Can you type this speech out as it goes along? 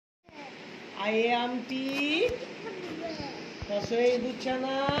আয়ে আমটি হসয়ে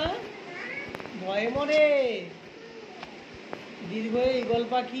দুচ্ছানা ভয়ে মরে দীর্ঘয়ে ঈগল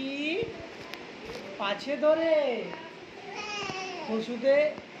পাখি পাছে ধরে পশুতে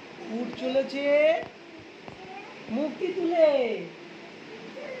উঠ চলেছে মুক্তি তুলে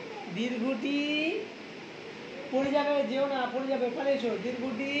দীর্ঘটি পড়ে যাবে, যেও না পড়ে যাবে, পালে এসো।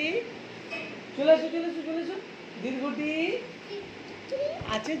 দীর্ঘটি চলে এসো চলে এসো চলে এসো। দীর্ঘটি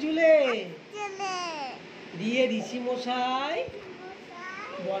আছে ঝুলে দিয়ে ঋষি মশাই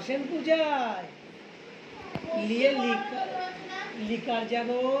বসেন পূজায় লিয়ে লিকার যেন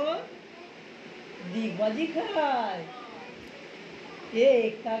দিগবাজি খায়। এ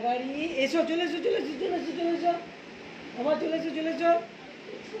একটা গাড়ি এসো চলে এসো চলে এসো চলে এসো চলে এসো আমার চলে এসো চলে এসো।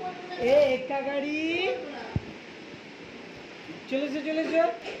 এ একটা গাড়ি চলে এসো চলে এসো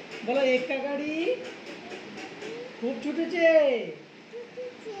বলো। একটা গাড়ি খুব ছুটেছে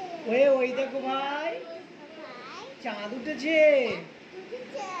ওই দেখো ভাই চাঁদ উঠেছে।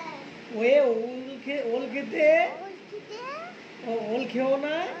 ওয়ে ওল খেতে ওল খেও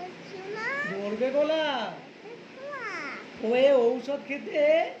না ধরবে গলা। ওয়ে ঔষধ খেতে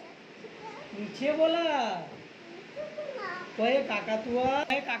মিছে বলা। ওয়ে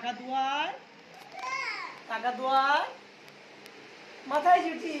কাকাতুয়া মাথায়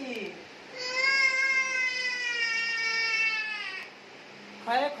ছুটি।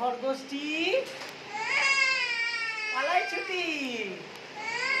 হয় খরগোশটি পালাই ছুটি।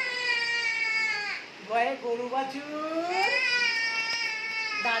 গয়ে গরু বাছুর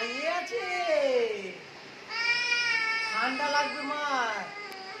দাঁড়িয়ে আছে ঠান্ডা লাগবে মা।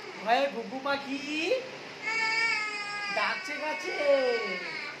 ভয়ে ঘুঘু পাখি ডাকছে গাছে।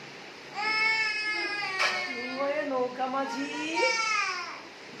 নৌকা মাঝি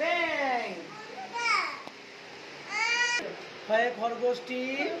ব্যাং ভয়ে খরগোশটি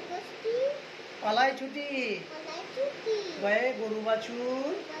পালাই ছুটি। ভয়ে গরু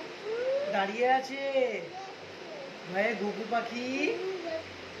বাছুর দাঁড়িয়ে আছে। ভয়ে ঘুঘু পাখি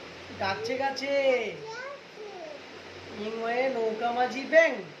ডাকছে গাছে। নৌকা মাঝি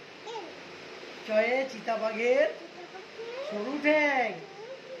ব্যাং ছয়ে চিতাবাঘের সরু ঠ্যাং।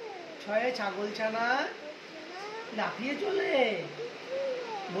 ছয়ে ছাগল ছানা লাফিয়ে চলে।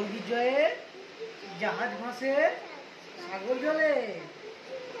 মুরগির জয়ে জাহাজ ভাসে ছাগল জলে।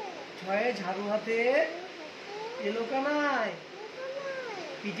 ছয়ে ঝাড়ু হাতে এলো কানায়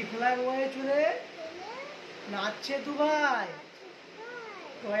পিটি খোলায় বয়ে চুলে নাচছে দুভাই।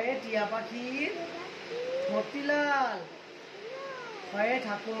 ছয়ে টিয়া পাখির ঠোঁটটি লাল। ছয়ে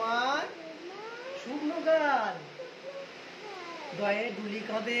ঠাকুমার শুকনো গাল। দয়ে ডুলি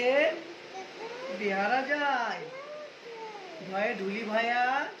কাঁধে বেহারা যায়। ধয়ে ঢুলি ভাইয়া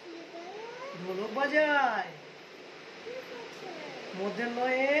ঢোলক বাজায়। মধ্যে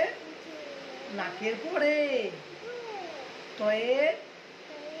নয়ে নাকের পরে তয়ে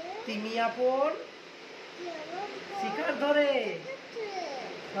তিমি আপন শিকার ধরে।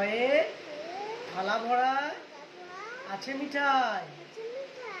 হয়ে থালা ভরা আছে মিঠাই।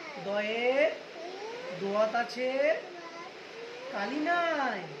 দয়ে দোয়াত আছে কালি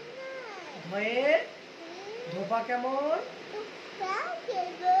নাই। ধয়ে ধোপা কেমন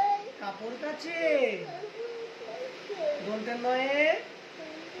কাপড় কাছে। দন্তের নয়ে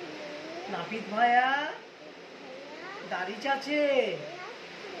নাপিত ভায়া দাড়ি চাচে।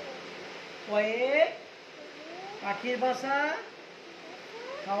 কয়ে পাখির বাসা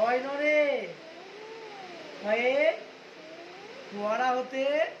খাওয়াই নরে। হয়ে ফোয়ারা হতে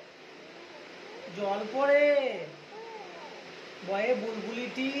জল পড়ে। বয়ে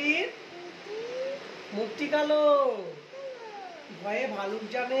বুলবুলিটির মুখটি কালো। ভয়ে ভালুক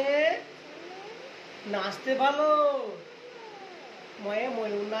জানে নাচতে ভালো। ময়ে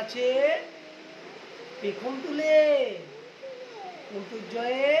ময়ূর নাচে পেখম তুলে। কুন্তুর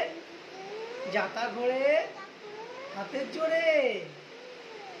জয়ে জাতা ঘোরে হাতের জোরে।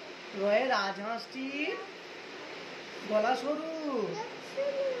 রয়ে রাজহাঁসটি গলা সরু।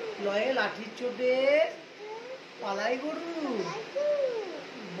 লয়ে লাঠির চোটে পালাই গরু।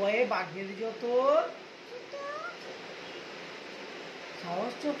 বয়ে বাঘের যত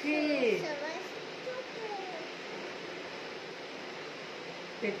সাহস চোখে।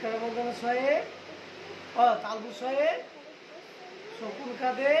 পেট কাটার মধ্যে শয়ে তালবু শয়ে শকুন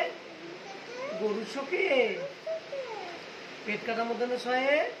কাঁধে গরুর শোকে। পেট কাটার মধ্যে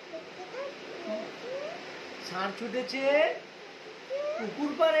শয়ে ষাঁড় ছুটেছে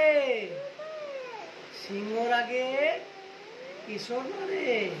পুকুর পারে। সিংহর আগে কিশোর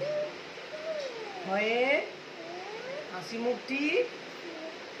নড়ে। হয়ে হাসি মুখটি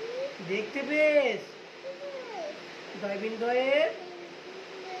দেখতে বেশ। দয়বিন্দয়ের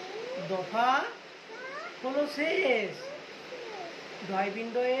দফা হলো শেষ।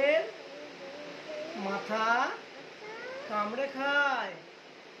 ঢয়পিণ্ড এর মাথা কামড়ে খায়।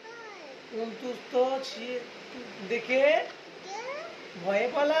 অন্তুস্থ দেখে ভয়ে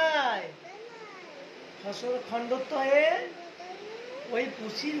পালায়। ফসল খণ্ডত্বয়ে ওই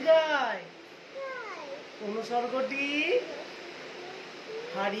পুষির গায়। অনুসর্গটি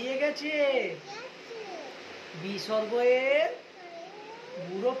হারিয়ে গেছে। বিসর্গ এর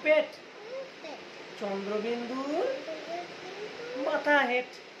বুড়ো পেট। চন্দ্রবিন্দুর মাথা হেট।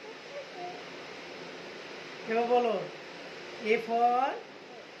 এবার বলো, A for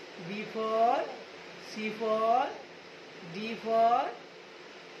B for C for D for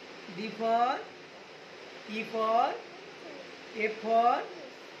E for F for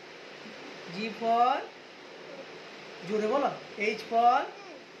G for, জোরে বলো, H for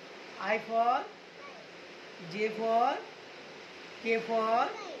I for J for K for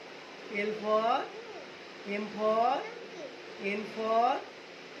L for M for N for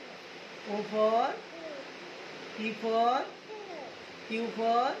O for P for Q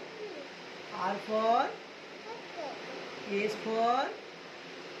for R for S for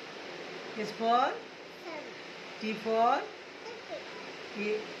T for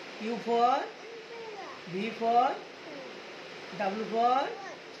you for V for W for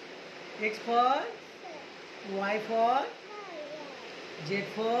x for Y for Z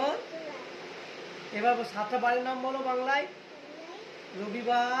for. এবার 7টা বারের নাম বলো বাংলায়।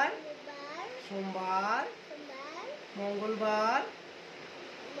 রবিবার, সোমবার, মঙ্গলবার,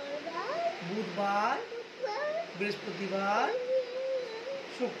 বুধবার, বৃহস্পতিবার,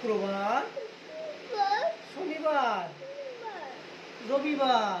 শুক্রবার, শনিবার,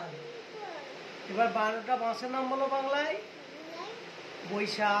 রবিবার। এবার 12টা মাসের নাম বলো বাংলায়।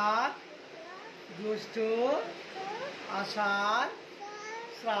 বৈশাখ, জ্যৈষ্ঠ, আষাঢ়,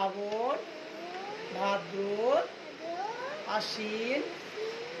 শ্রাবণ, ভাদ্র, আশ্বিন,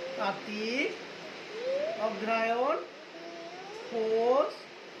 কার্তিক, অগ্রহায়ণ, পৌষ,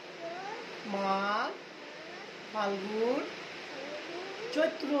 মাঘ, ফাল্গুন,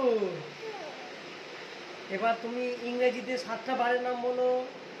 চৈত্র। এবার তুমি ইংরেজিতে 7টা বারের নাম বলো।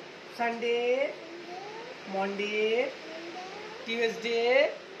 Sunday, Monday, Tuesday,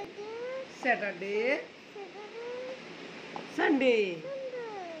 Saturday, Sunday.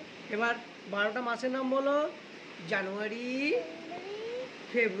 এবার 12টা মাসের নাম বলো। জানুয়ারি,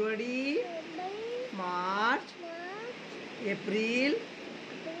 ফেব্রুয়ারি, মার্চ, এপ্রিল,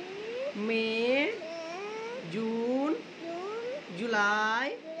 মে, June, July,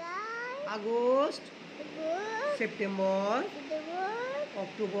 August, September,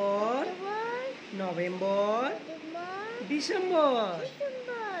 October, November, December.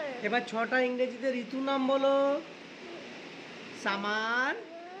 এবার 6টা ইংরেজিতে ঋতুর নাম বলো। সামার,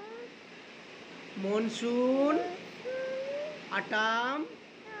 মনসুন, আটাম,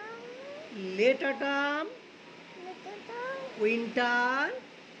 লেট আটাম,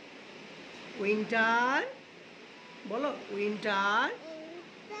 উইন্টার, বলো উইন্টার,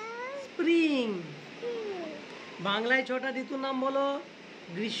 স্প্রিং। বাংলায় 6টা ঋতুর নাম বলো।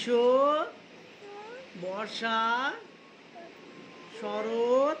 গ্রীষ্ম, বর্ষা,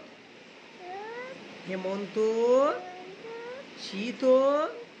 শরৎ, হেমন্ত, শীত,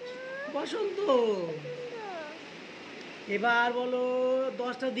 বসন্ত। এবার বলো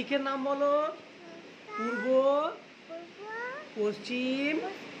 10টা দিকের নাম বলো। পূর্ব, পশ্চিম,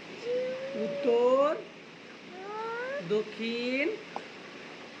 উত্তর,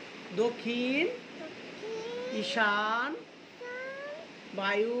 দক্ষিণ, ঈশান,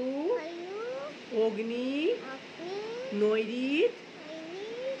 বায়ু, অগ্নি, নৈঋত,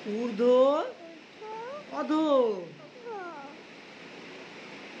 ঊর্ধ্ব, অধো।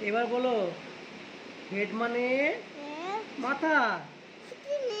 এবার বলো, হেড মানে মাথা।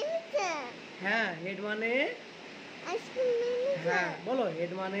 হ্যাঁ, হেড মানে, হ্যাঁ বলো,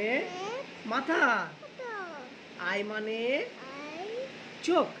 হেড মানে মাথা। আই মানে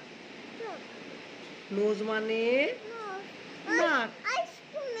চোখ। নোজ মানে নাক।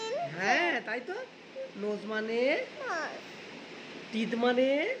 হ্যাঁ তাই তো। নোজ মানে, টিথ মানে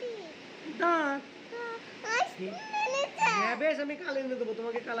দাঁত। হ্যাঁ বেশ, আমি কাল এনে দেবো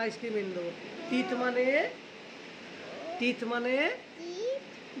তোমাকে, কাল আইসক্রিম এনে দেবো। টিথ মানে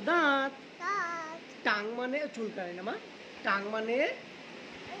দাঁত। টাং মানে চুলকায় না মা। টাং মানে